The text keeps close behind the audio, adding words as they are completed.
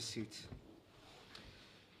seat.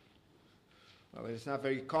 Well, it's not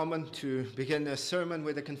very common to begin a sermon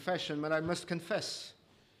with a confession, but I must confess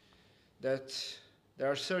that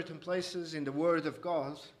there are certain places in the Word of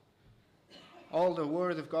God. All the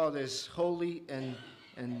Word of God is holy and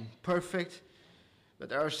perfect, but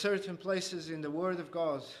there are certain places in the Word of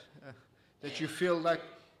God that you feel like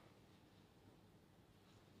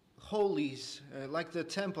holies, like the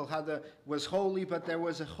temple was holy, but there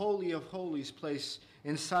was a holy of holies place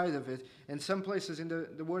inside of it. And some places in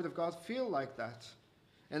the Word of God feel like that.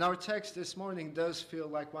 And our text this morning does feel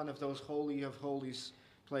like one of those holy of holies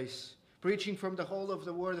place. Preaching from the whole of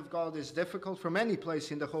the Word of God is difficult from any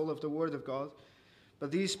place in the whole of the Word of God. But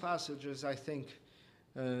these passages, I think,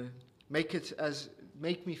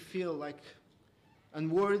 make me feel like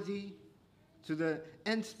unworthy to the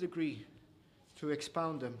nth degree to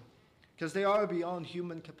expound them. Because they are beyond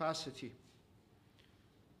human capacity.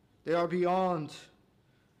 They are beyond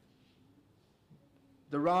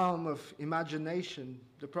the realm of imagination,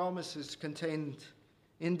 the promises contained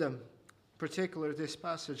in them. Particular this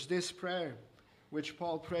passage, this prayer, which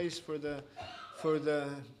Paul prays for the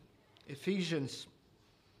Ephesians.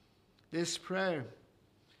 This prayer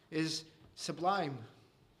is sublime.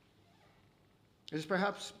 It is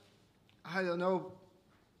perhaps, I don't know,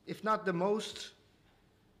 if not the most,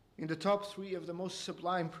 in the top 3 of the most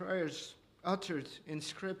sublime prayers uttered in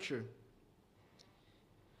Scripture.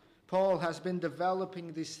 Paul has been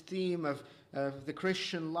developing this theme of the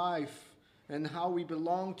Christian life and how we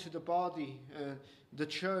belong to the body, the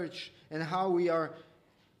church, and how we are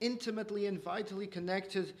intimately and vitally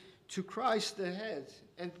connected to Christ the head.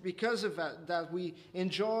 And because of that we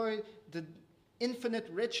enjoy the infinite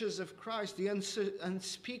riches of Christ, the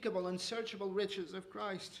unspeakable, unsearchable riches of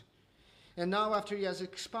Christ. And now, after he has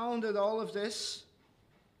expounded all of this,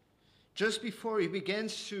 just before he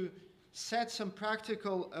begins to set some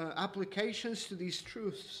practical applications to these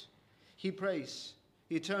truths, he prays.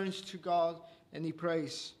 He turns to God and he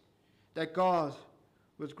prays that God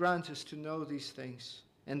would grant us to know these things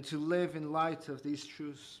and to live in light of these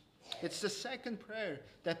truths. It's the second prayer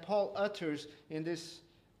that Paul utters in this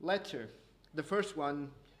letter. The first one,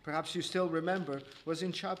 perhaps you still remember, was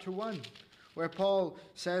in chapter 1. Where Paul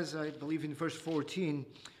says, I believe in verse 14,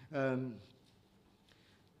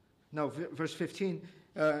 verse 15,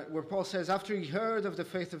 where Paul says, after he heard of the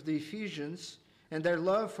faith of the Ephesians and their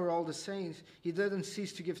love for all the saints, he didn't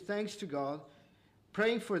cease to give thanks to God,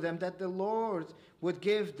 praying for them that the Lord would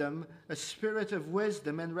give them a spirit of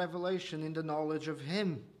wisdom and revelation in the knowledge of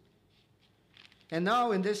Him. And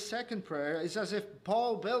now in this second prayer, it's as if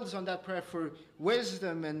Paul builds on that prayer for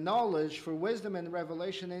wisdom and knowledge, for wisdom and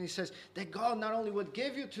revelation. And he says that God not only would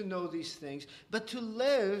give you to know these things, but to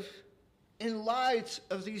live in light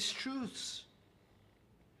of these truths.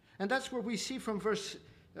 And that's where we see from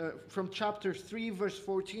chapter 3, verse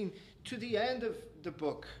 14, to the end of the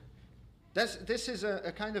book. This is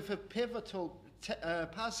a kind of a pivotal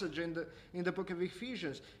passage in the book of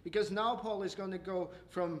Ephesians. Because now Paul is going to go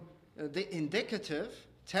from the indicative,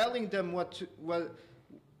 telling them what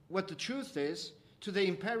the truth is, to the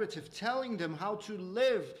imperative, telling them how to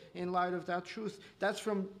live in light of that truth. That's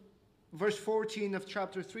from verse 14 of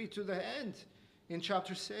chapter 3 to the end in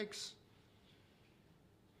chapter 6.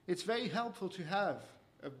 It's very helpful to have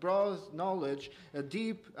a broad knowledge, a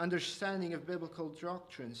deep understanding of biblical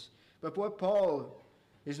doctrines. But what Paul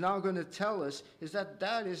is now going to tell us is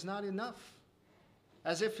that is not enough.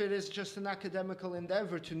 As if it is just an academical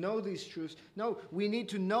endeavor to know these truths. No, we need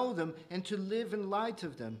to know them and to live in light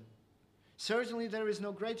of them. Certainly there is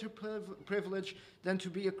no greater privilege than to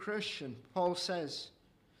be a Christian, Paul says.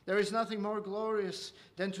 There is nothing more glorious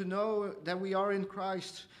than to know that we are in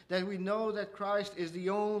Christ, that we know that Christ is the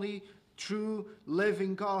only true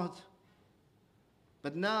living God.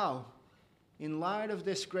 But now, in light of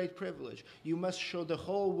this great privilege, you must show the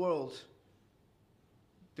whole world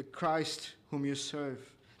the Christ whom you serve.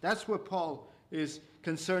 That's what Paul is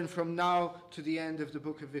concerned from now to the end of the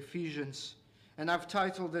book of Ephesians. And I've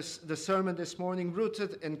titled the sermon this morning,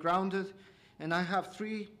 Rooted and Grounded. And I have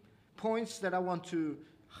 3 points that I want to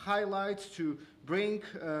highlight, to bring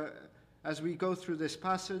as we go through this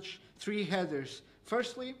passage. 3 headers.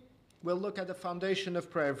 Firstly, we'll look at the foundation of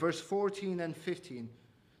prayer, verse 14 and 15.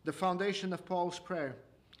 The foundation of Paul's prayer.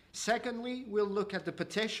 Secondly, we'll look at the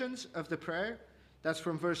petitions of the prayer. That's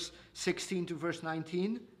from verse 16 to verse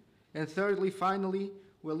 19. And thirdly, finally,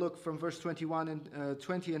 we'll look from verse 21 and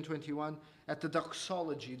 20 and 21 at the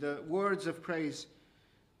doxology, the words of praise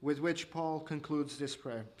with which Paul concludes this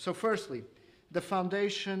prayer. So firstly, the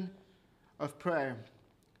foundation of prayer.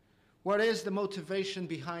 What is the motivation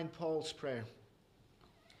behind Paul's prayer?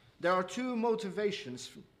 There are 2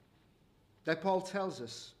 motivations that Paul tells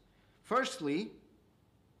us. Firstly,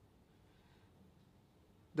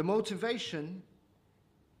 the motivation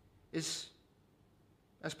is,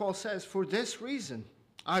 as Paul says, for this reason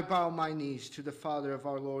I bow my knees to the Father of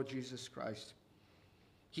our Lord Jesus Christ.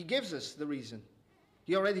 He gives us the reason.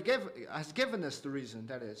 He already has given us the reason,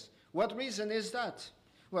 that is. What reason is that?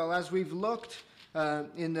 Well, as we've looked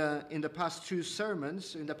in the past two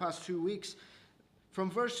sermons, in the past 2 weeks, from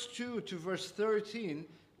verse 2 to verse 13,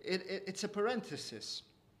 it's a parenthesis.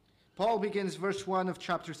 Paul begins verse 1 of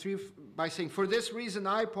chapter 3 by saying, "For this reason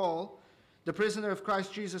I, Paul, the prisoner of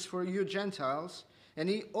Christ Jesus for you Gentiles," and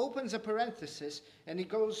he opens a parenthesis and he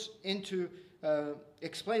goes into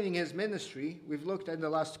explaining his ministry. We've looked at the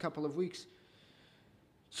last couple of weeks.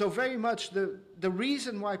 So very much the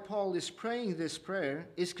reason why Paul is praying this prayer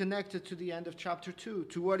is connected to the end of chapter 2,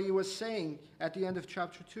 to what he was saying at the end of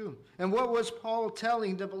chapter 2. And what was Paul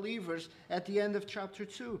telling the believers at the end of chapter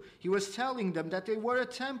 2? He was telling them that they were a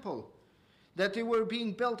temple, that they were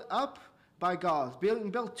being built up by God, being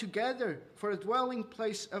built together for a dwelling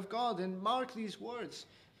place of God. And mark these words.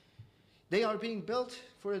 They are being built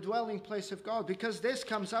for a dwelling place of God, because this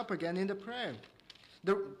comes up again in the prayer.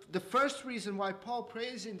 The first reason why Paul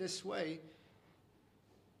prays in this way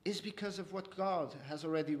is because of what God has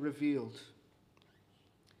already revealed.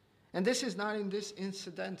 And this is not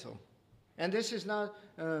incidental. And this is not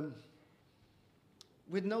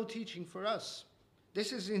with no teaching for us.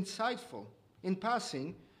 This is insightful. In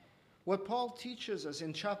passing, what Paul teaches us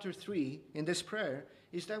in chapter 3 in this prayer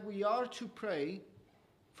is that we are to pray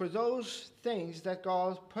for those things that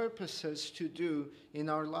God purposes to do in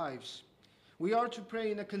our lives. We are to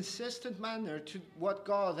pray in a consistent manner to what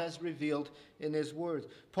God has revealed in His Word.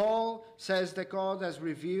 Paul says that God has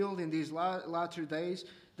revealed in these latter days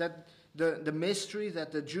that the mystery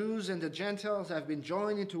that the Jews and the Gentiles have been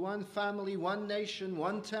joined into one family, one nation,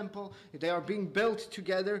 one temple. They are being built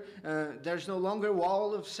together. There's no longer a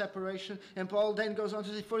wall of separation. And Paul then goes on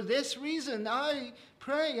to say, "For this reason I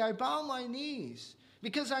pray, I bow my knees.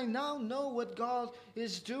 Because I now know what God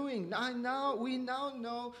is doing. We now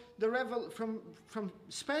know from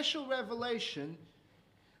special revelation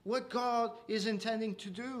what God is intending to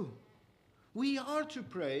do." We are to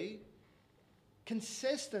pray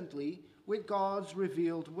consistently with God's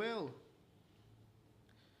revealed will.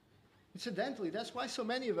 Incidentally, that's why so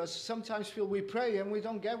many of us sometimes feel we pray and we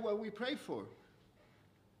don't get what we pray for.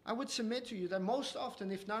 I would submit to you that most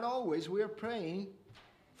often, if not always, we are praying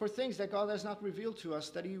for things that God has not revealed to us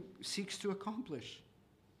that He seeks to accomplish.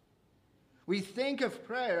 We think of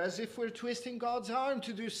prayer as if we're twisting God's arm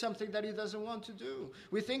to do something that He doesn't want to do.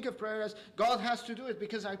 We think of prayer as God has to do it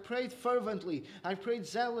because I prayed fervently, I prayed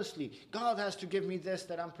zealously. God has to give me this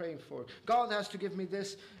that I'm praying for. God has to give me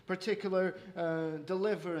this particular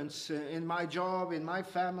deliverance in my job, in my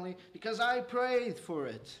family, because I prayed for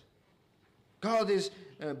it. God is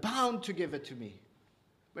bound to give it to me.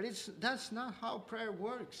 But that's not how prayer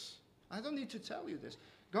works. I don't need to tell you this.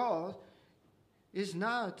 God is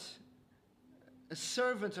not a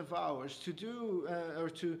servant of ours to do or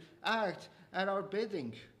to act at our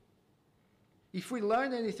bidding. If we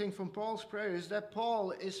learn anything from Paul's prayer, is that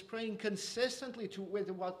Paul is praying consistently with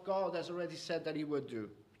what God has already said that He would do.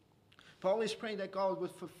 Paul is praying that God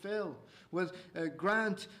would fulfill, would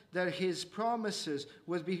grant that His promises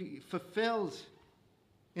would be fulfilled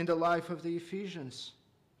in the life of the Ephesians.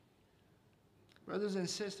 Brothers and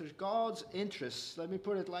sisters, God's interests, let me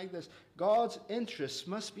put it like this, God's interests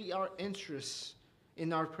must be our interests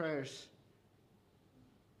in our prayers.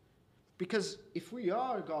 Because if we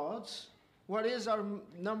are God's, what is our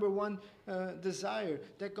number one desire?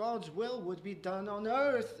 That God's will would be done on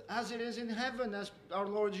earth as it is in heaven, as our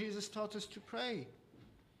Lord Jesus taught us to pray.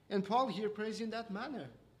 And Paul here prays in that manner.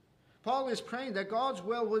 Paul is praying that God's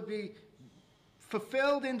will would be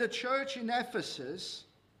fulfilled in the church in Ephesus,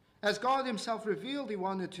 as God Himself revealed He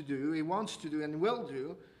wanted to do, He wants to do, and will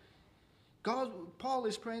do. Paul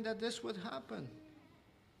is praying that this would happen.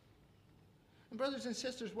 And brothers and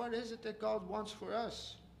sisters, what is it that God wants for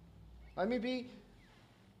us? Let me be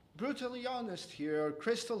brutally honest here, or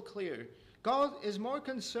crystal clear. God is more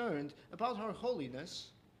concerned about our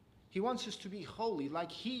holiness. He wants us to be holy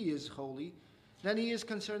like He is holy, than He is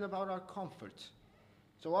concerned about our comfort.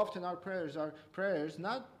 So often our prayers are prayers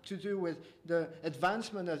not to do with the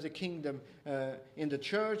advancement of the kingdom in the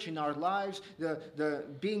church, in our lives, the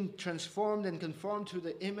being transformed and conformed to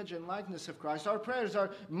the image and likeness of Christ. Our prayers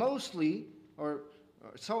are mostly, or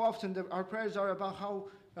so often, our prayers are about how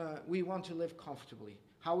we want to live comfortably,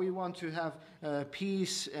 how we want to have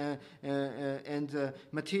peace and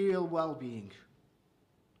material well-being.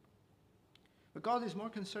 But God is more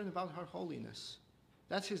concerned about our holiness.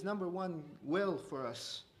 That's his number one will for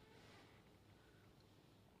us.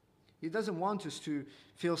 He doesn't want us to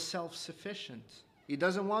feel self-sufficient. He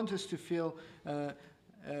doesn't want us to feel,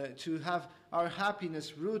 to have our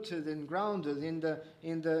happiness rooted and grounded in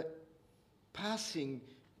the passing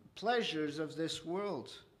pleasures of this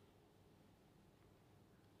world.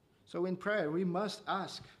 So in prayer, we must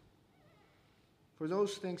ask for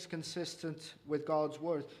those things consistent with God's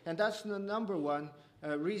word. And that's the number one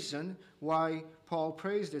reason why Paul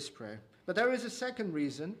prays this prayer. But there is a second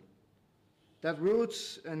reason that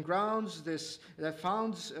roots and grounds this,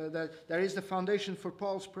 that there is the foundation for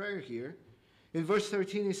Paul's prayer here. In verse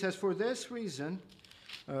 13 he says, for this reason,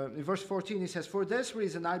 in verse 14 he says, for this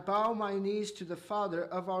reason I bow my knees to the Father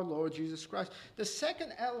of our Lord Jesus Christ. The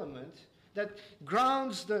second element that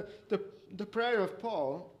grounds the prayer of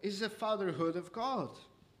Paul is the fatherhood of God.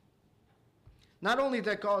 Not only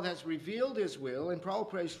that God has revealed his will, and Paul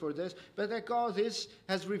prays for this, but that God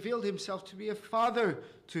has revealed himself to be a father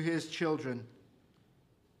to his children.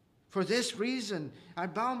 For this reason, I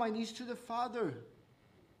bow my knees to the Father.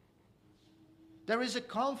 There is a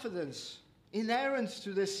confidence inherent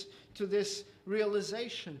to this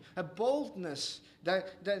realization, a boldness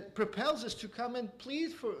that propels us to come and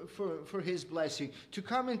plead for his blessing, to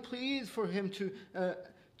come and plead for him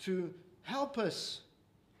to help us.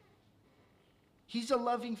 He's a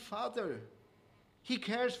loving Father. He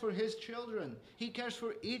cares for his children. He cares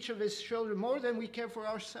for each of his children more than we care for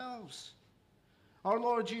ourselves. Our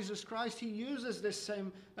Lord Jesus Christ, he uses this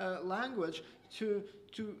same language to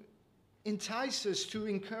entice us, to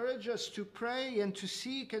encourage us to pray and to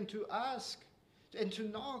seek and to ask and to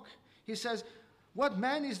knock. He says, what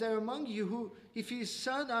man is there among you who, if his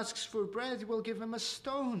son asks for bread, will give him a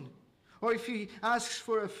stone? Or if he asks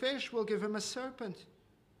for a fish, will give him a serpent?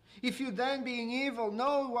 If you then, being evil,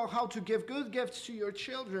 know how to give good gifts to your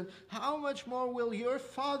children, how much more will your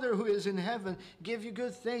Father who is in heaven give you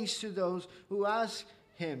good things to those who ask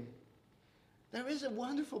him? There is a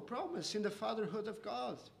wonderful promise in the fatherhood of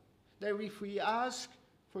God, that if we ask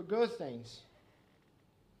for good things,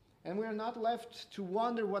 and we are not left to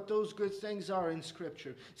wonder what those good things are in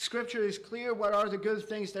Scripture. Scripture is clear what are the good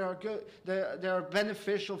things that are good, that are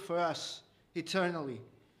beneficial for us eternally.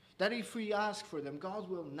 That if we ask for them, God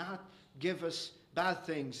will not give us bad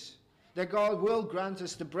things. That God will grant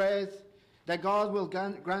us the bread. That God will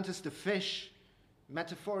grant us the fish,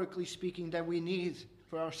 metaphorically speaking, that we need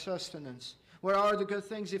for our sustenance. What are the good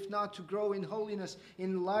things if not to grow in holiness,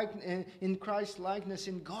 in Christ's likeness,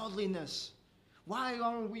 in godliness? Why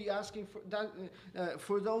aren't we asking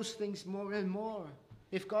for those things more and more?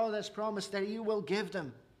 If God has promised that he will give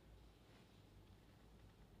them.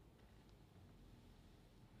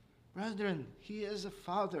 Brethren, he is a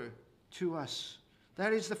father to us.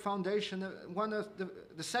 That is the foundation, one of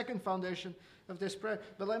the second foundation of this prayer.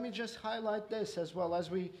 But let me just highlight this as well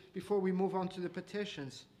before we move on to the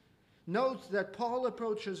petitions. Note that Paul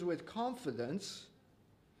approaches with confidence,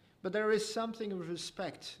 but there is something of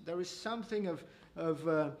respect. There is something of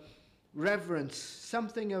reverence,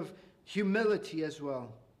 something of humility as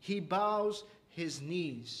well. He bows his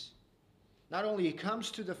knees. Not only he comes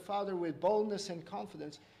to the Father with boldness and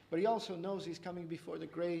confidence, but he also knows he's coming before the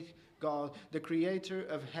great God, the creator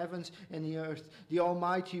of heavens and the earth, the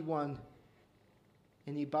Almighty One.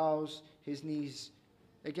 And he bows his knees.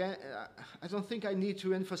 Again, I don't think I need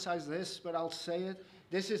to emphasize this, but I'll say it.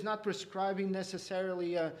 This is not prescribing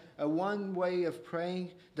necessarily a one way of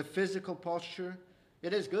praying, the physical posture.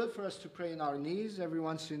 It is good for us to pray in our knees every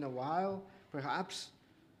once in a while, perhaps.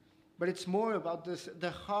 But it's more about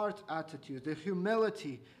the heart attitude, the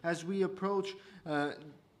humility as we approach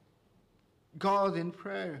God in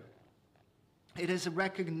prayer. It is a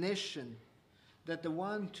recognition that the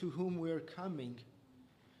one to whom we are coming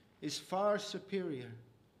is far superior,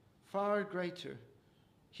 far greater.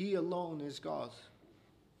 He alone is God.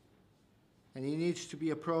 And he needs to be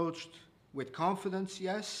approached with confidence,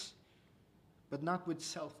 yes, but not with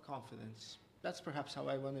self-confidence. That's perhaps how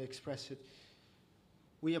I want to express it.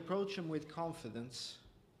 We approach him with confidence,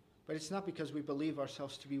 but it's not because we believe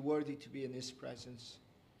ourselves to be worthy to be in his presence.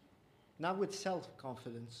 Not with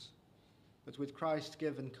self-confidence, but with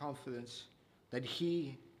Christ-given confidence that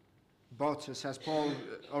he bought us. As Paul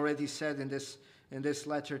already said in this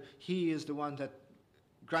letter, he is the one that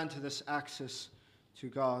granted us access to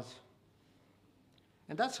God.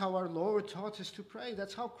 And that's how our Lord taught us to pray.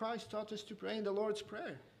 That's how Christ taught us to pray in the Lord's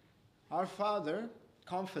Prayer. Our Father,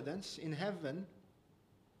 confidence in heaven,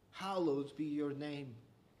 hallowed be your name.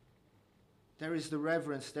 There is the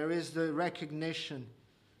reverence, there is the recognition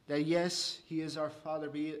that yes, he is our Father,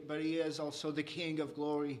 but he is also the King of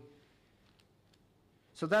glory.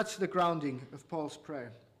 So that's the grounding of Paul's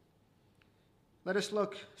prayer. Let us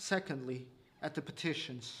look, secondly, at the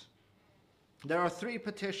petitions. There are 3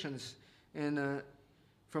 petitions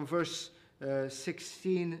from verse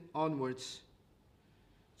 16 onwards.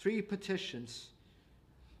 3 petitions,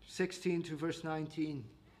 16 to verse 19.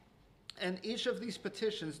 And each of these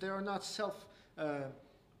petitions, they are not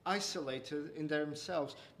isolated in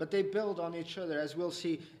themselves, but they build on each other. As we'll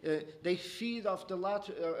see, they feed off the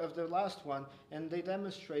last one, and they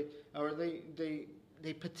demonstrate, or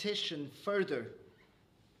they petition further.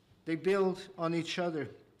 They build on each other.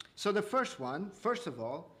 So the first one, first of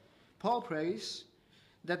all, Paul prays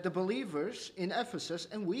that the believers in Ephesus,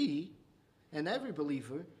 and we, and every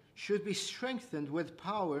believer, should be strengthened with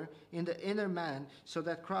power in the inner man, so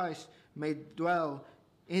that Christ may dwell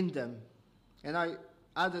in them. And I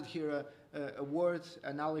added here a word,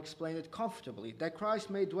 and I'll explain it, comfortably. That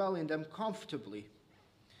Christ may dwell in them comfortably.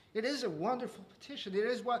 It is a wonderful petition.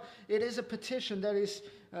 It is a petition that is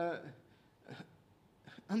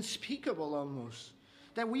unspeakable almost.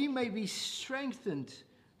 That we may be strengthened,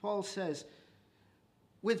 Paul says,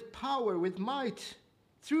 with power, with might,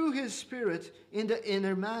 through his Spirit in the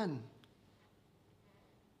inner man.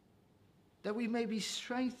 That we may be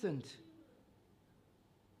strengthened.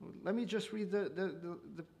 Let me just read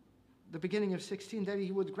the beginning of 16. That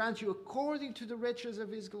he would grant you according to the riches of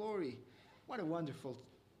his glory. What a wonderful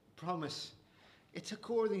promise. It's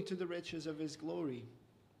according to the riches of his glory.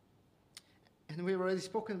 And we've already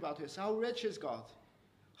spoken about this. How rich is God?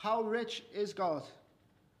 How rich is God?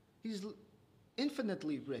 He's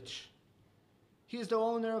infinitely rich. He is the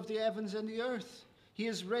owner of the heavens and the earth. He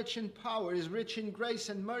is rich in power. He is rich in grace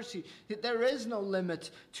and mercy. There is no limit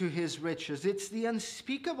to his riches. It's the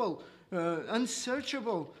unspeakable,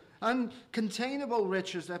 unsearchable, uncontainable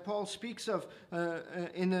riches that Paul speaks of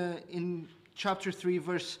in chapter 3,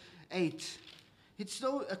 verse 8. It's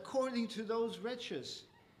according to those riches.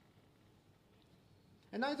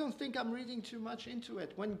 And I don't think I'm reading too much into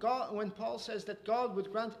it. When Paul says that God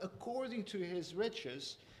would grant according to his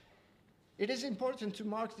riches, it is important to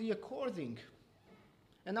mark the according.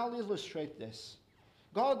 And I'll illustrate this.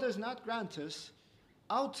 God does not grant us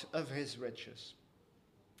out of his riches,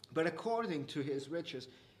 but according to his riches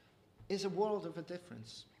is a world of a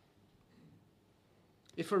difference.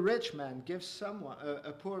 If a rich man gives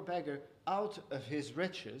a poor beggar out of his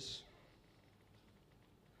riches,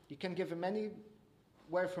 he can give him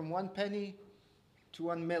anywhere from 1 penny to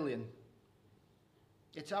 1 million.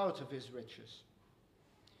 It's out of his riches.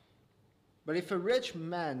 But if a rich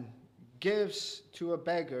man gives to a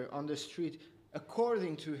beggar on the street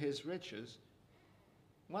according to his riches,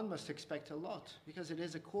 one must expect a lot, because it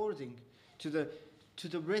is according to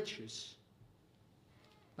the riches.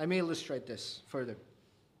 Let me illustrate this further.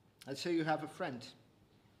 Let's say you have a friend.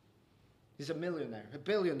 He's a millionaire, a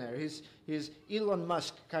billionaire. He's Elon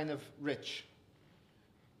Musk kind of rich.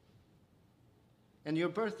 And your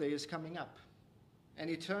birthday is coming up. And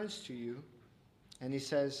he turns to you and he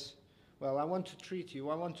says, well, I want to treat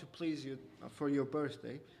you, I want to please you for your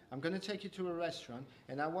birthday. I'm going to take you to a restaurant,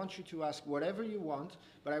 and I want you to ask whatever you want,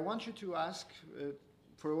 but I want you to ask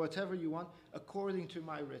for whatever you want according to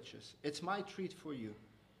my riches. It's my treat for you.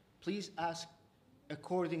 Please ask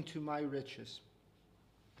according to my riches.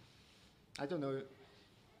 I don't know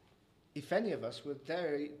if any of us would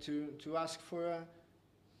dare to ask for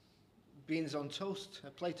beans on toast,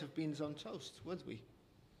 a plate of beans on toast, would we?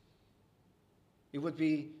 It would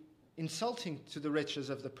be insulting to the riches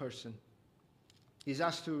of the person. He's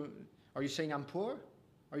asked are you saying I'm poor?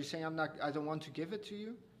 Are you saying I don't want to give it to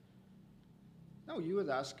you? No, you would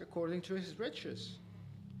ask according to his riches.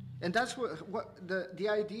 And that's what the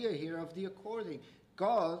idea here of the according.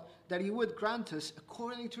 God, that he would grant us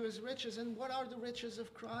according to his riches. And what are the riches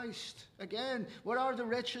of Christ? Again, what are the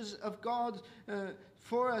riches of God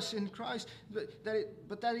for us in Christ?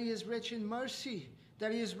 But that he is rich in mercy,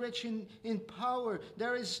 that he is rich in power.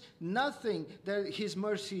 There is nothing that his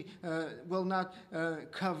mercy will not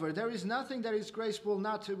cover. There is nothing that his grace will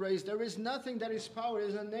not erase. There is nothing that his power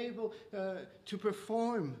is unable to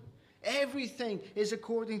perform. Everything is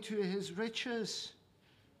according to his riches.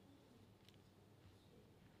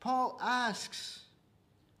 Paul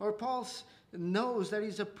knows that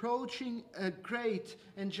he's approaching a great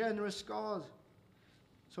and generous God.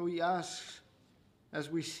 So he asks, as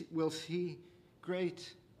we will see,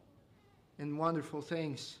 great and wonderful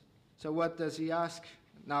things. So what does he ask?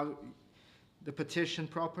 Now, the petition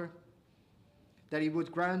proper, that he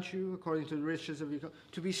would grant you, according to the riches of his glory,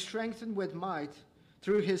 to be strengthened with might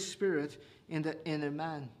through his Spirit in the inner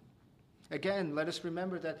man. Again, let us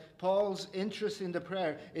remember that Paul's interest in the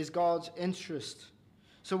prayer is God's interest.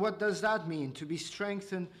 So what does that mean? To be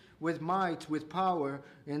strengthened with might, with power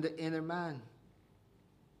in the inner man.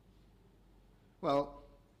 Well,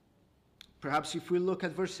 perhaps if we look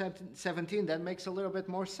at verse 17, that makes a little bit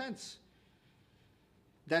more sense.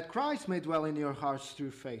 That Christ may dwell in your hearts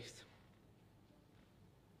through faith.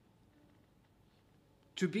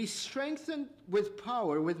 To be strengthened with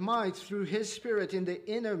power, with might, through his Spirit in the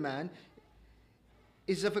inner man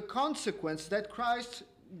is of a consequence that Christ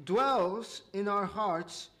dwells in our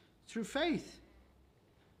hearts through faith.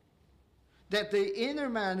 That the inner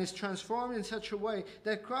man is transformed in such a way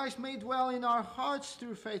that Christ may dwell in our hearts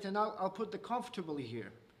through faith. And I'll put the comfortably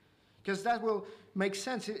here, because that will make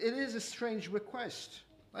sense. It is a strange request.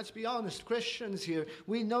 Let's be honest, Christians here,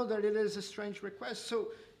 we know that it is a strange request. So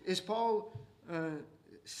is Paul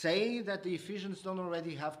saying that the Ephesians don't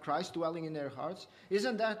already have Christ dwelling in their hearts?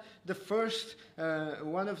 Isn't that the first,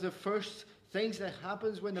 one of the first things that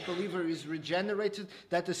happens when the believer is regenerated,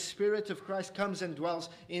 that the Spirit of Christ comes and dwells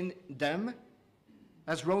in them,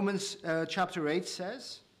 as Romans chapter 8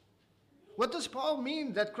 says? What does Paul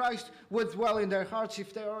mean that Christ would dwell in their hearts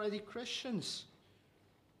if they're already Christians?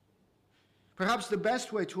 Perhaps the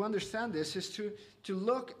best way to understand this is to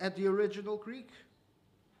look at the original Greek.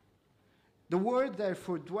 The word there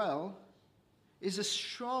for dwell is a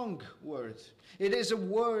strong word. It is a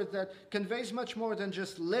word that conveys much more than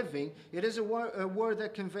just living. It is a word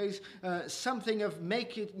that conveys something of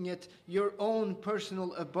making it your own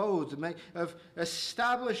personal abode, of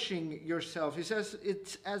establishing yourself. He says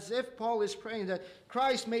it's as if Paul is praying that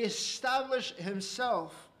Christ may establish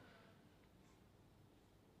himself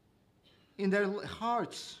in their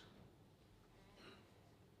hearts.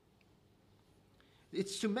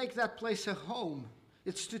 It's to make that place a home.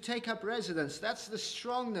 It's to take up residence. That's the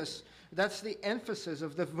strongness, that's the emphasis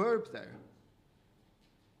of the verb there.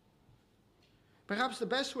 Perhaps the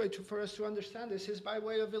best way for us to understand this is by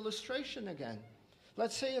way of illustration again.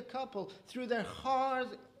 Let's say a couple, through their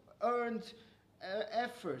hard-earned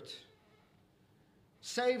effort,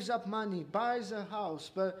 saves up money, buys a house,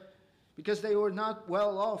 but because they were not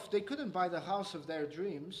well off, they couldn't buy the house of their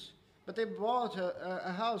dreams, but they bought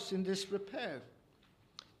a house in disrepair.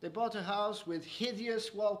 They bought a house with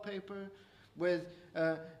hideous wallpaper, with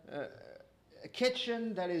a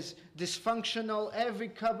kitchen that is dysfunctional. Every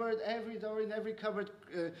cupboard, every door in every cupboard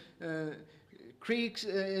creaks,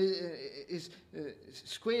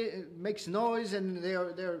 makes noise, and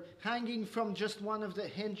they're hanging from just one of the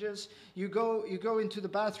hinges. You go into the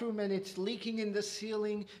bathroom and it's leaking in the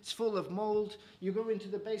ceiling. It's full of mold. You go into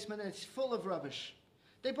the basement and it's full of rubbish.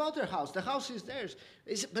 They bought their house. The house is theirs.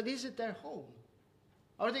 But is it their home?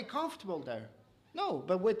 Are they comfortable there? No,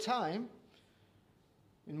 but with time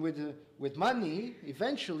and with money,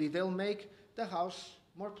 eventually they'll make the house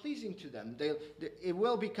more pleasing to them. It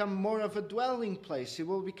will become more of a dwelling place. It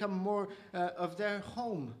will become more of their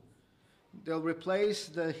home. They'll replace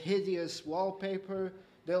the hideous wallpaper.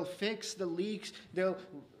 They'll fix the leaks. They'll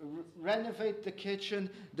renovate the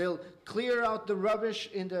kitchen. They'll clear out the rubbish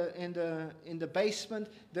in the basement.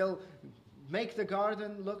 They'll make the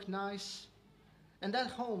garden look nice. And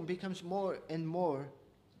that home becomes more and more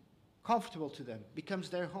comfortable to them, becomes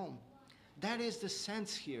their home. That is the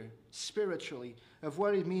sense here, spiritually, of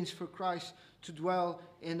what it means for Christ to dwell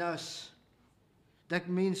in us. That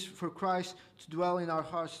means for Christ to dwell in our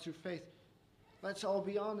hearts through faith. Let's all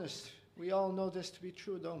be honest. We all know this to be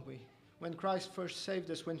true, don't we? When Christ first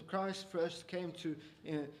saved us, when Christ first came to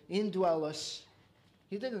indwell us,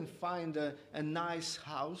 he didn't find a nice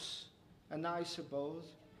house, a nice abode.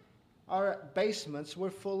 Our basements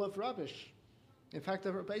were full of rubbish. In fact,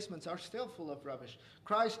 our basements are still full of rubbish.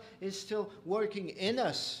 Christ is still working in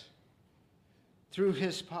us through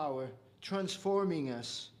his power, transforming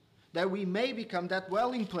us, that we may become that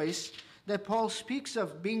dwelling place that Paul speaks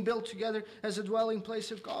of, being built together as a dwelling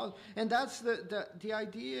place of God. And that's the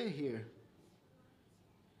idea here,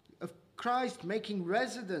 of Christ making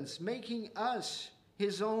residence, making us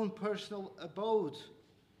his own personal abode.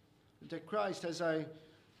 That Christ,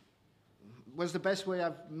 was the best way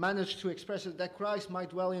I've managed to express it, that Christ might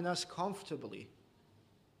dwell in us comfortably.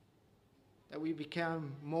 That we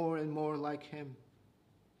become more and more like him.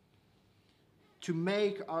 To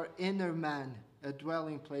make our inner man a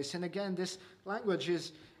dwelling place. And again, this language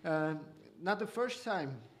is not the first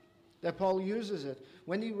time that Paul uses it.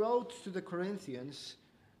 When he wrote to the Corinthians,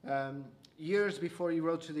 years before he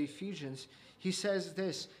wrote to the Ephesians, he says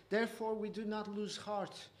this: "Therefore we do not lose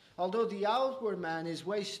heart. Although the outward man is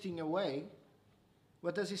wasting away,"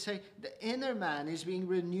 what does he say? "The inner man is being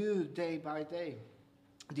renewed day by day."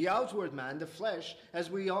 The outward man, the flesh, as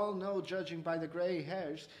we all know, judging by the gray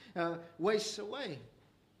hairs, wastes away.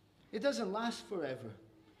 It doesn't last forever.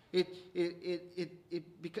 it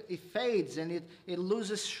fades, and it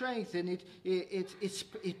loses strength, and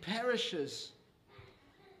it perishes.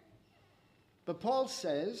 But Paul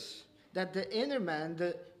says that the inner man,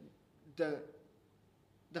 the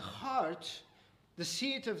heart, the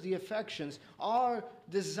seat of the affections, our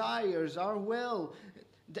desires, our will,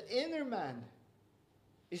 the inner man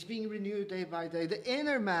is being renewed day by day. The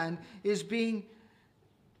inner man is being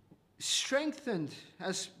strengthened,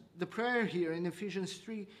 as the prayer here in Ephesians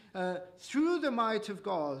 3, through the might of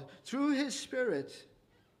God, through His Spirit.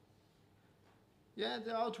 Yeah,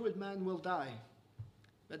 the outward man will die,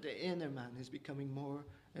 but the inner man is becoming more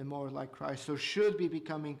and more like Christ, or should be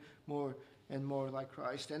becoming more and more like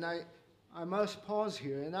Christ. And I must pause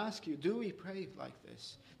here and ask you, do we pray like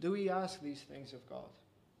this? Do we ask these things of God?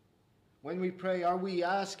 When we pray, are we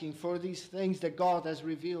asking for these things that God has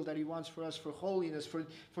revealed that He wants for us, for holiness, for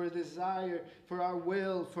desire, for our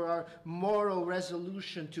will, for our moral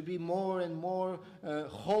resolution to be more and more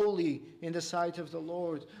holy in the sight of the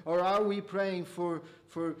Lord? Or are we praying for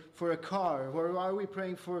a car? Or are we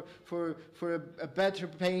praying for a better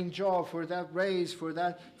paying job, for that raise, for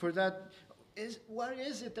that? What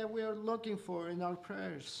is it that we are looking for in our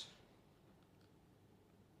prayers?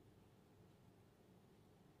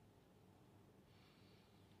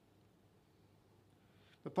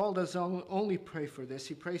 But Paul doesn't only pray for this.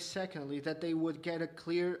 He prays, secondly, that they would get a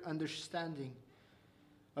clear understanding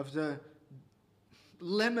of the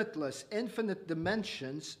limitless, infinite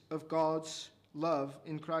dimensions of God's love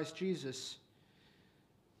in Christ Jesus.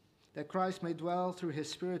 That Christ may dwell through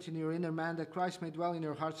His Spirit in your inner man, that Christ may dwell in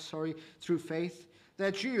your hearts, through faith,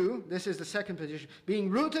 that you, this is the second petition,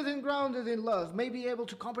 being rooted and grounded in love, may be able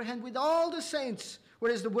to comprehend with all the saints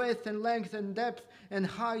what is the width and length and depth and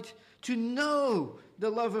height, to know the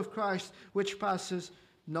love of Christ which passes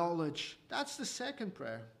knowledge. That's the second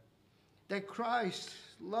prayer. That Christ's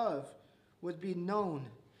love would be known.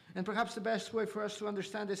 And perhaps the best way for us to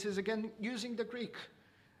understand this is, again, using the Greek.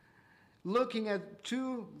 Looking at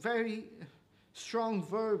two very strong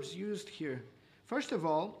verbs used here. First of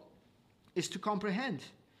all, is to comprehend.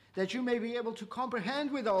 That you may be able to comprehend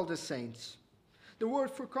with all the saints. The word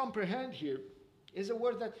for comprehend here is a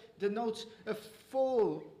word that denotes a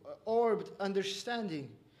full, orbed understanding.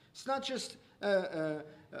 It's not just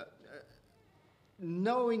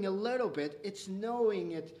knowing a little bit, it's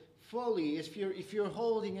knowing it fully. If you're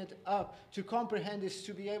holding it up, to comprehend is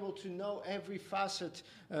to be able to know every facet.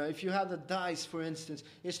 If you have a dice, for instance,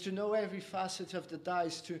 is to know every facet of the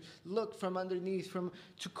dice, to look from underneath,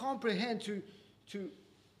 to comprehend, to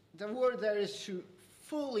the word there is to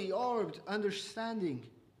fully orbed understanding.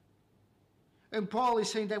 And Paul is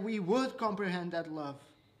saying that we would comprehend that love.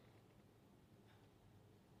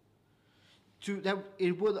 That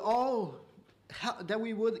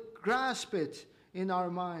we would grasp it in our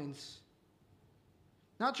minds.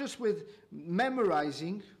 Not just with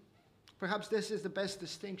memorizing, perhaps this is the best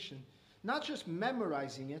distinction. Not just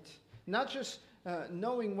memorizing it, not just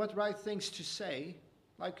knowing what right things to say,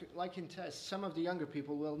 like in tests. Some of the younger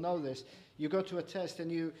people will know this. You go to a test and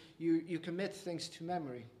you commit things to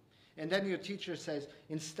memory. And then your teacher says,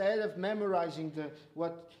 instead of memorizing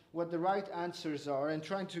what the right answers are and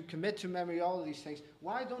trying to commit to memory all of these things,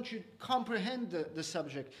 why don't you comprehend the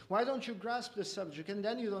subject? Why don't you grasp the subject? And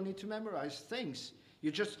then you don't need to memorize things.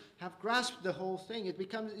 You just have grasped the whole thing. It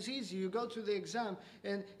becomes easy. You go to the exam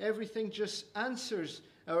and everything just answers,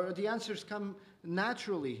 or the answers come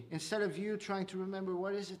naturally, instead of you trying to remember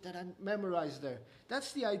what is it that I memorized there.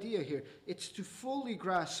 That's the idea here. It's to fully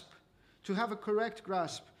grasp, to have a correct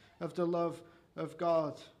grasp of the love of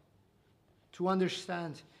God, to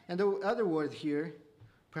understand. And the other word here,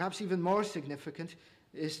 perhaps even more significant,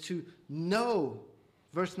 is to know.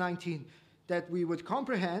 Verse 19, that we would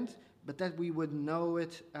comprehend, but that we would know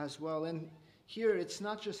it as well. And here it's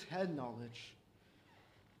not just head knowledge.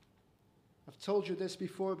 I've told you this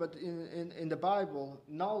before, but in the Bible,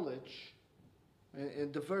 knowledge,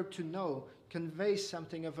 the verb to know, conveys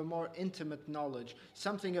something of a more intimate knowledge,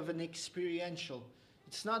 something of an experiential.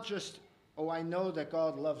 It's not just, oh, I know that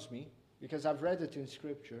God loves me because I've read it in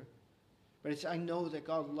Scripture, but it's I know that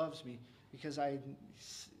God loves me because I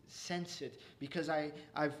sense it, because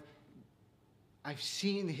I've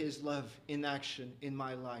seen His love in action in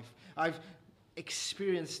my life. I've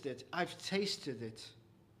experienced it. I've tasted it.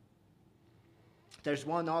 There's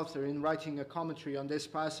one author, in writing a commentary on this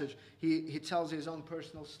passage, he tells his own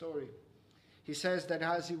personal story. He says that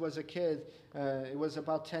as he was a kid, he was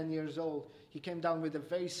about 10 years old, he came down with a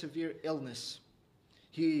very severe illness.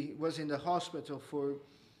 He was in the hospital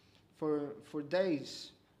for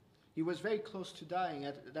days. He was very close to dying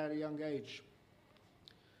at that young age.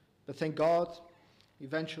 But thank God,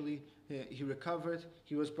 Eventually, he recovered.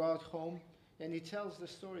 He was brought home, and he tells the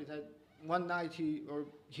story that one night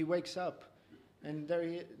he wakes up, and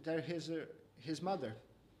there his mother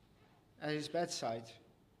at his bedside,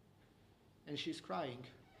 and she's crying.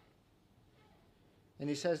 And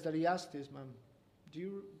he says that he asked his mom,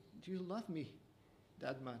 do you love me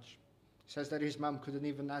that much? He says that his mom couldn't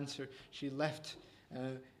even answer. She left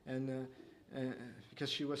because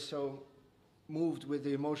she was so moved with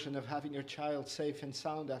the emotion of having her child safe and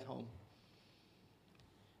sound at home.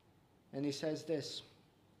 And he says this,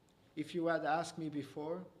 if you had asked me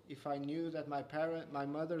before, if I knew that my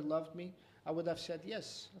mother loved me, I would have said,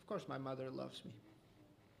 yes, of course my mother loves me.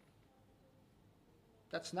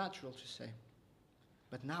 That's natural to say.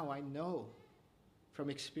 But now I know from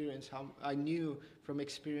experience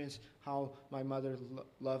how my mother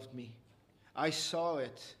loved me. I saw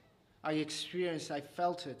it. I experienced, I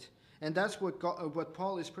felt it. And that's what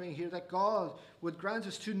Paul is praying here, that God would grant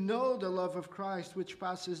us to know the love of Christ, which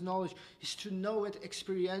passes knowledge, is to know it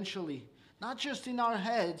experientially. Not just in our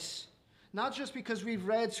heads, not just because we've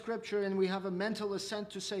read Scripture and we have a mental assent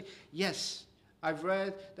to say, yes, I've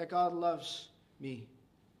read that God loves me.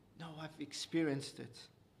 No, I've experienced it.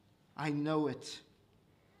 I know it.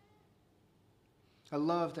 A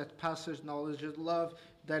love that passes knowledge, a love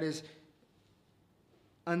that is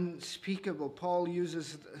unspeakable. Paul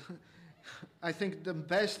uses, I think, the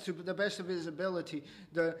best of his ability,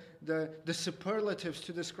 the superlatives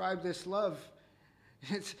to describe this love.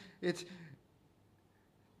 It's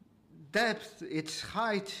depth, its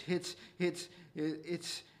height, its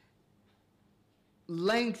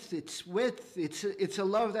length, its width. It's a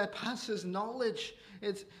love that passes knowledge.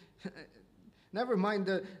 It's never mind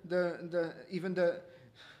even the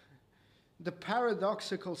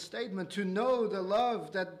paradoxical statement, to know the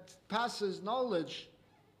love that passes knowledge.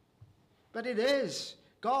 But it is.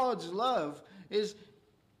 God's love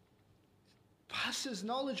passes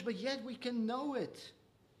knowledge, but yet we can know it.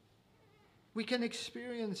 We can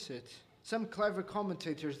experience it. Some clever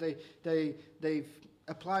commentators, they've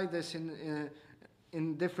applied this in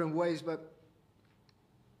different ways, but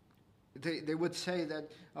they would say that,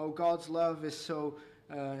 God's love is so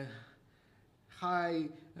high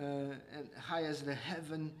and high as the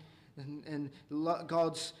heaven, and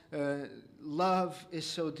God's love is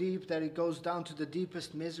so deep that it goes down to the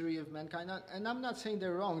deepest misery of mankind. And I'm not saying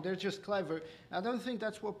they're wrong, they're just clever. I don't think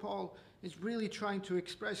that's what Paul is really trying to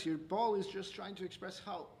express here. Paul is just trying to express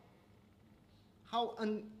how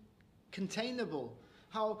uncontainable,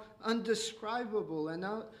 how undescribable, and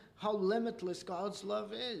how limitless God's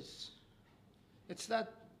love is. It's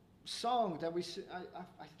that song that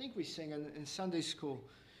I think we sing in Sunday school.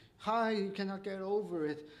 High, you cannot get over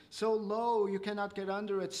it. So low, you cannot get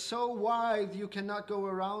under it. So wide, you cannot go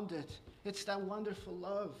around it. It's that wonderful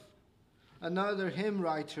love. Another hymn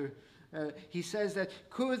writer, he says that,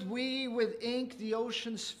 could we with ink the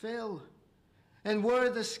oceans fill, and were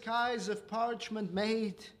the skies of parchment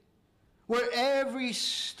made, were every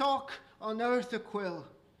stalk on earth a quill,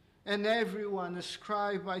 and everyone a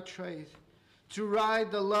scribe by trade, to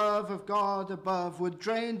write the love of God above would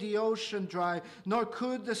drain the ocean dry, nor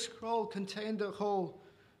could the scroll contain the whole,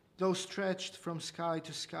 though stretched from sky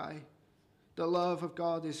to sky. The love of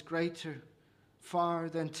God is greater far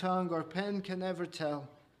than tongue or pen can ever tell.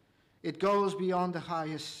 It goes beyond the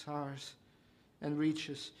highest stars and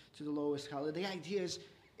reaches to the lowest hell. The idea is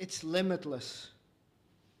it's limitless.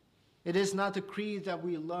 It is not a creed that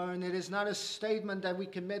we learn. It is not a statement that we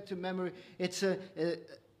commit to memory. It's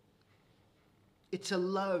a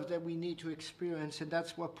love that we need to experience, and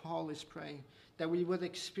that's what Paul is praying, that we would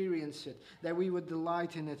experience it, that we would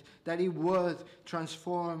delight in it, that it would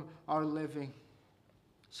transform our living.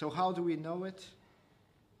 So how do we know it?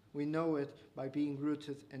 We know it by being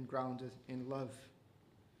rooted and grounded in love.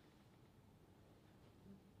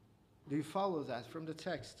 Do you follow that from the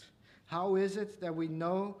text? How is it that we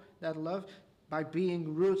know that love? By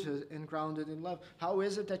being rooted and grounded in love. How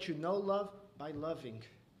is it that you know love? By loving.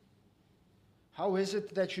 How is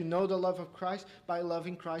it that you know the love of Christ? By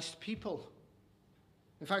loving Christ's people.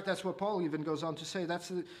 In fact, that's what Paul even goes on to say.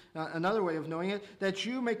 That's another way of knowing it, that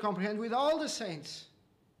you may comprehend with all the saints.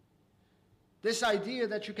 This idea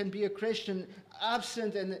that you can be a Christian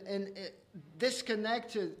absent and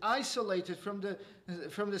disconnected, isolated from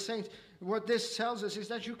the saints. What this tells us is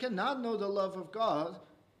that you cannot know the love of God.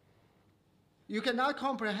 You cannot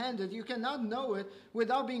comprehend it. You cannot know it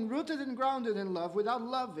without being rooted and grounded in love, without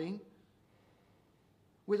loving,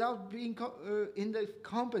 without being in the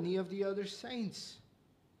company of the other saints.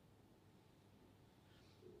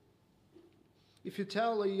 If you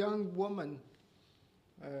tell a young woman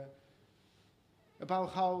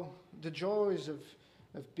about how the joys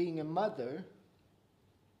of being a mother.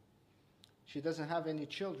 She doesn't have any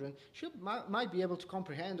children. She might be able to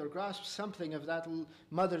comprehend or grasp something of that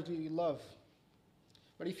motherly love.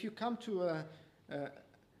 But if you come to a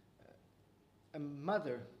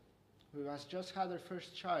mother who has just had her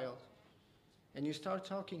first child, and you start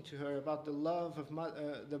talking to her about the love of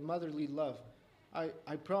the motherly love,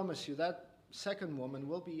 I promise you that second woman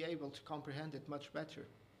will be able to comprehend it much better.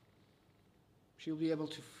 She'll be able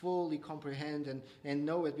to fully comprehend and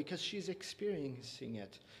know it because she's experiencing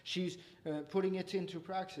it. She's putting it into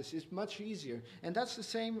practice. It's much easier. And that's the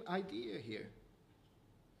same idea here.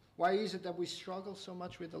 Why is it that we struggle so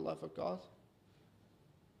much with the love of God?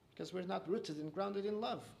 Because we're not rooted and grounded in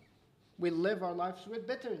love. We live our lives with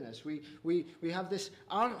bitterness. We have this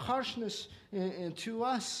harshness to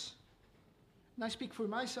us. And I speak for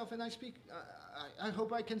myself, and I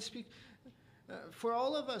hope I can speak for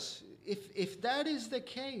all of us. If that is the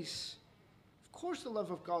case, of course the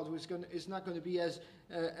love of God is not going to be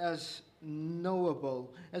as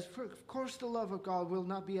knowable. Of course the love of God will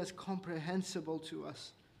not be as comprehensible to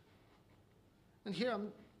us. And here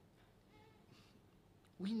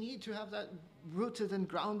we need to have that rooted and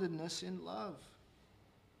groundedness in love.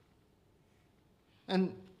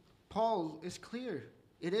 And Paul is clear.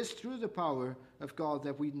 It is through the power of God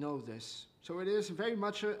that we know this. So it is very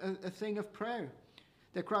much a thing of prayer.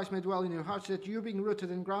 That Christ may dwell in your hearts, that you being rooted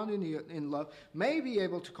and grounded in love may be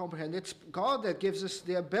able to comprehend. It's God that gives us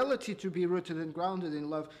the ability to be rooted and grounded in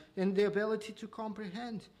love and the ability to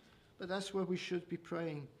comprehend. But that's what we should be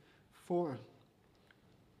praying for.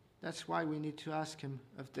 That's why we need to ask him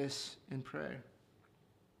of this in prayer.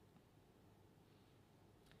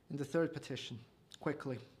 And the third petition,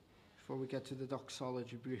 quickly, before we get to the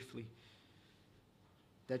doxology briefly,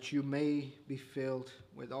 that you may be filled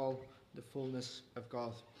with all the fullness of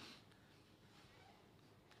God.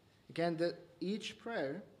 Again, each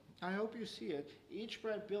prayer, I hope you see it, each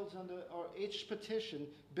prayer builds on each petition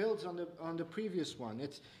builds on the previous one.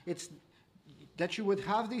 It's that you would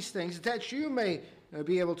have these things, that you may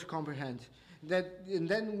be able to comprehend. And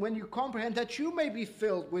then when you comprehend, that you may be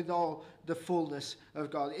filled with all the fullness of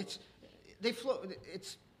God. It's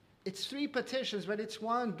three petitions, but it's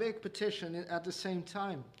one big petition at the same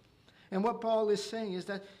time. And what Paul is saying is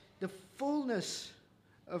that the fullness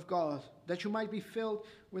of God, that you might be filled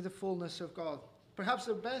with the fullness of God. Perhaps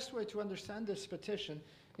the best way to understand this petition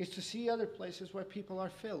is to see other places where people are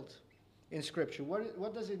filled in Scripture.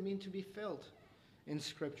 What does it mean to be filled in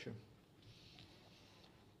Scripture?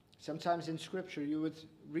 Sometimes in Scripture you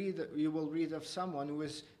will read of someone who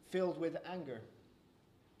is filled with anger.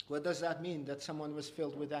 What does that mean, that someone was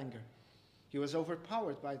filled with anger? He was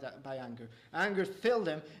overpowered by anger. Anger filled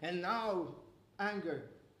him, and now anger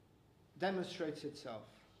demonstrates itself.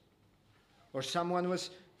 Or someone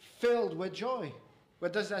was filled with joy.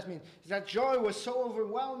 What does that mean? That joy was so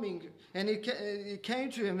overwhelming, and it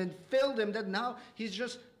came to him and filled him that now he's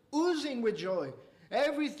just oozing with joy.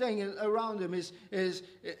 Everything around him is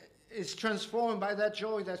transformed by that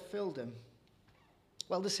joy that filled him.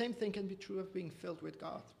 Well, the same thing can be true of being filled with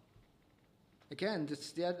God. Again,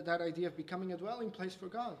 it's that idea of becoming a dwelling place for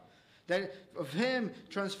God. That of Him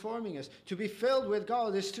transforming us. To be filled with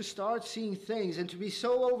God is to start seeing things and to be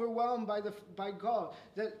so overwhelmed by God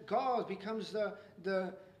that God becomes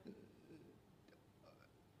the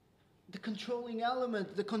controlling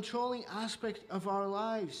element, the controlling aspect of our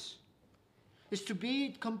lives. Is to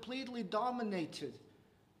be completely dominated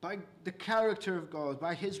by the character of God,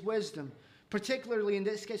 by His wisdom, particularly in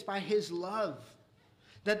this case by His love.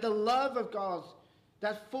 That the love of God,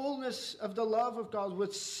 that fullness of the love of God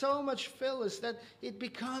would so much fill us that it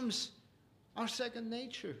becomes our second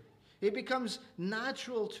nature. It becomes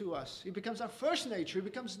natural to us. It becomes our first nature. It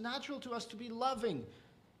becomes natural to us to be loving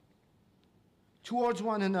towards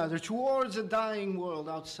one another, towards a dying world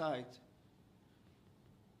outside.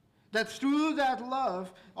 That through that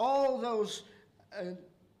love, all those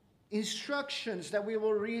instructions that we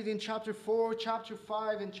will read in chapter 4, chapter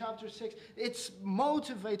 5, and chapter 6, it's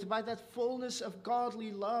motivated by that fullness of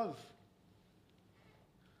godly love.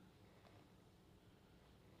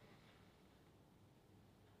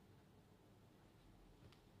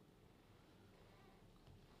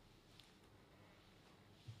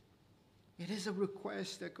 It is a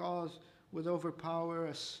request that God would overpower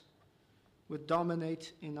us, would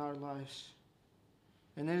dominate in our lives.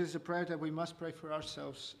 And it is a prayer that we must pray for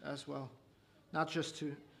ourselves as well. Not just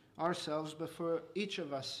to ourselves, but for each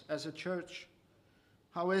of us as a church.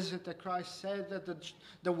 How is it that Christ said that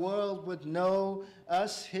the world would know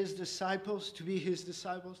us, His disciples, to be His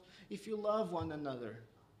disciples? If you love one another.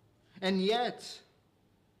 And yet,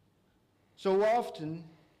 so often,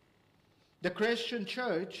 The Christian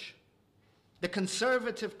church, the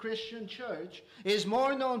conservative Christian church, is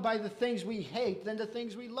more known by the things we hate than the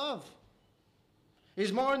things we love.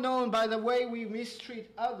 Is more known by the way we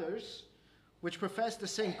mistreat others, which profess the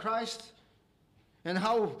same Christ, and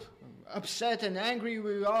how upset and angry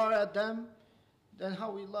we are at them, than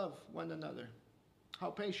how we love one another, how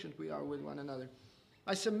patient we are with one another.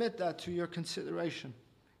 I submit that to your consideration,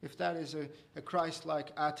 if that is a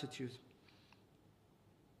Christ-like attitude.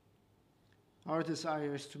 Our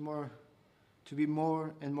desire is to be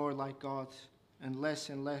more and more like God, and less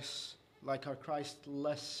like our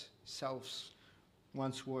Christ-less selves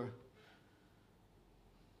once were.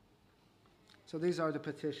 So these are the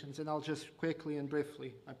petitions, and I'll just quickly and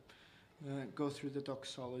briefly go through the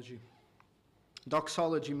doxology.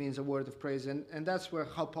 Doxology means a word of praise, and that's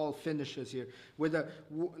how Paul finishes here, with a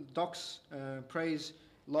praise,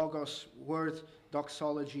 logos, word,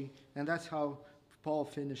 doxology, and that's how Paul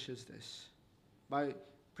finishes this, by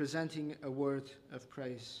presenting a word of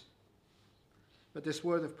praise. But this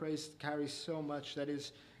word of praise carries so much that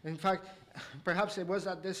is, in fact, perhaps it was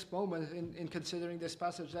at this moment in considering this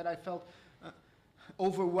passage that I felt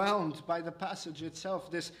overwhelmed by the passage itself,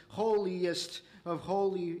 this holiest of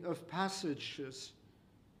holy of passages.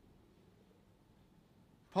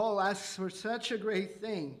 Paul asks for such a great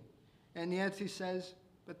thing, and yet he says,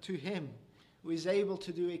 but to him who is able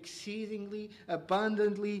to do exceedingly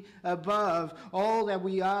abundantly above all that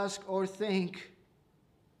we ask or think,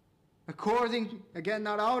 according, again,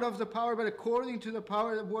 not out of the power, but according to the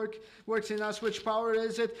power that works in us. Which power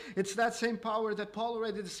is it? It's that same power that Paul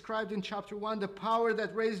already described in chapter 1, the power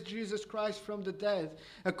that raised Jesus Christ from the dead.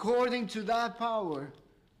 According to that power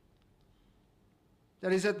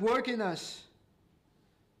that is at work in us,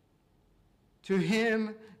 to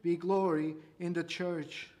him be glory in the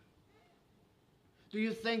church. Do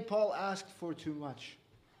you think Paul asked for too much?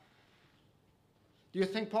 Do you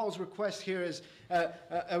think Paul's request here is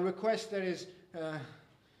a request that is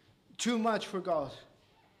too much for God?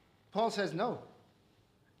 Paul says no.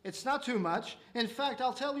 It's not too much. In fact,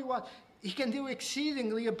 I'll tell you what, he can do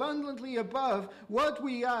exceedingly abundantly above what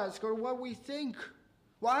we ask or what we think.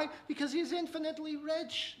 Why? Because he's infinitely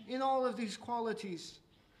rich in all of these qualities.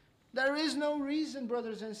 There is no reason,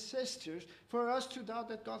 brothers and sisters, for us to doubt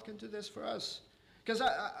that God can do this for us. Because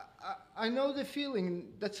I know the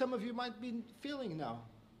feeling that some of you might be feeling now.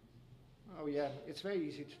 Oh yeah, it's very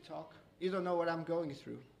easy to talk. You don't know what I'm going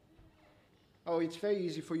through. Oh, it's very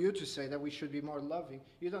easy for you to say that we should be more loving.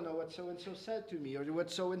 You don't know what so-and-so said to me or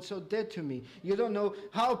what so-and-so did to me. You don't know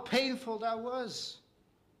how painful that was.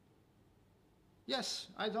 Yes,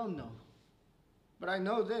 I don't know. But I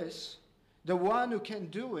know this. The one who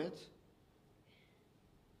can do it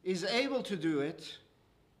is able to do it.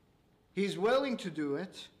 He's willing to do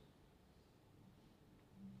it.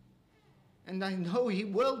 And I know he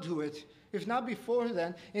will do it, if not before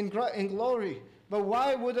then, in glory. But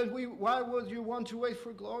why would you want to wait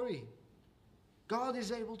for glory? God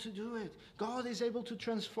is able to do it. God is able to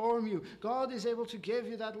transform you. God is able to give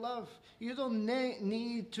you that love. You don't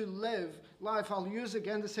need to live life. I'll use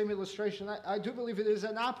again the same illustration. I do believe it is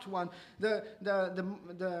an apt one. The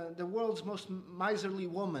world's most miserly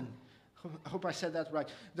woman. I hope I said that right.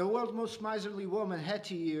 The world's most miserly woman,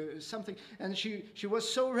 Hetty, or something, and she was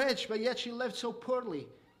so rich, but yet she lived so poorly.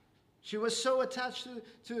 She was so attached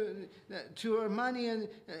to her money, and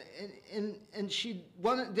she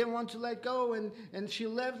didn't want to let go, and she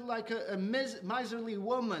lived like a miserly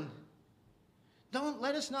woman.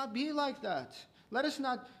 Let us not be like that. Let us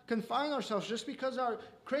not confine ourselves just because our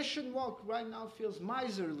Christian walk right now feels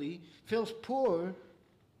miserly, feels poor.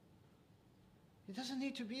 It doesn't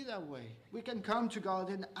need to be that way. We can come to God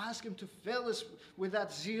and ask him to fill us with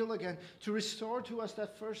that zeal again, to restore to us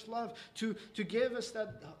that first love, to give us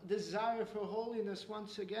that desire for holiness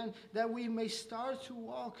once again, that we may start to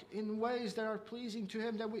walk in ways that are pleasing to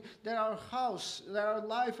him, that our house, that our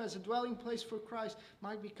life as a dwelling place for Christ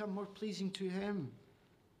might become more pleasing to him.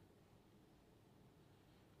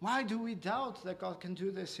 Why do we doubt that God can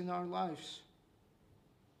do this in our lives?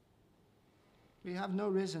 We have no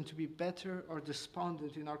reason to be better or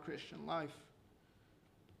despondent in our Christian life,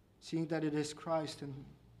 seeing that it is Christ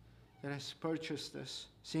that has purchased us,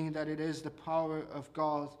 seeing that it is the power of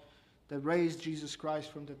God that raised Jesus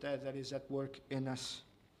Christ from the dead that is at work in us,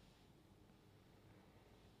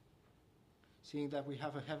 seeing that we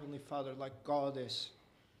have a heavenly Father like God is,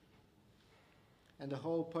 and the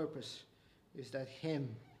whole purpose is that him,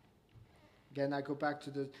 again I go back to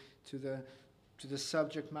the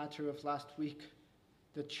subject matter of last week.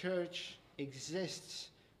 The church exists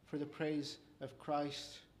for the praise of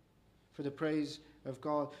Christ, for the praise of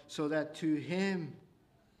God, so that to him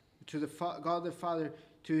to God the Father.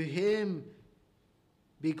 To him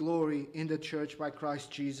be glory in the church by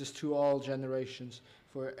Christ Jesus to all generations,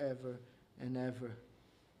 forever and ever.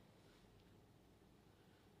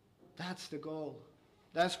 That's the goal.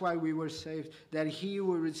 That's why we were saved, that he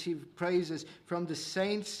will receive praises from the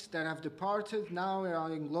saints that have departed, now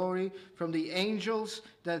are in glory, from the angels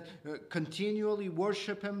that continually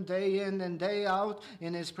worship him day in and day out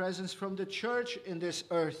in his presence, from the church in this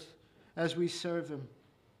earth as we serve him.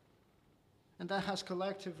 And that has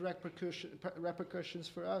collective repercussions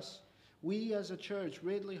for us. We as a church,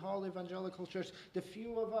 Ridley Hall Evangelical Church, the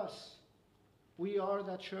few of us, we are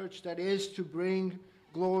that church that is to bring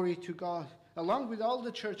glory to God, along with all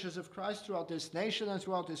the churches of Christ throughout this nation and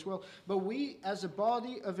throughout this world. But we, as a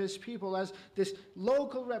body of his people, as this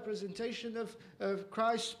local representation of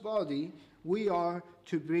Christ's body, we are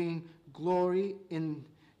to bring glory in,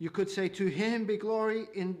 you could say, to him be glory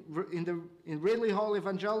in Ridley Hall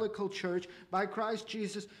Evangelical Church by Christ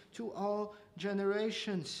Jesus to all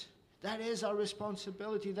generations. That is our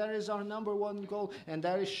responsibility. That is our number one goal. And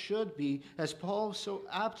that should be, as Paul so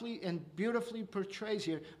aptly and beautifully portrays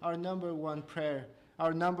here, our number one prayer,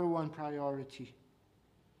 our number one priority.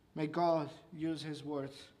 May God use his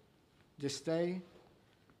words this day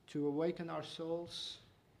to awaken our souls,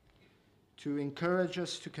 to encourage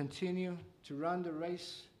us to continue to run the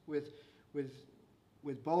race with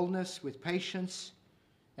boldness, with patience,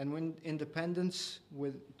 and with independence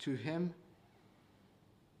to him.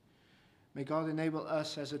 May God enable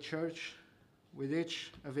us as a church, with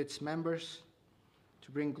each of its members,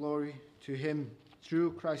 to bring glory to him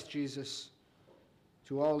through Christ Jesus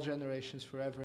to all generations forever.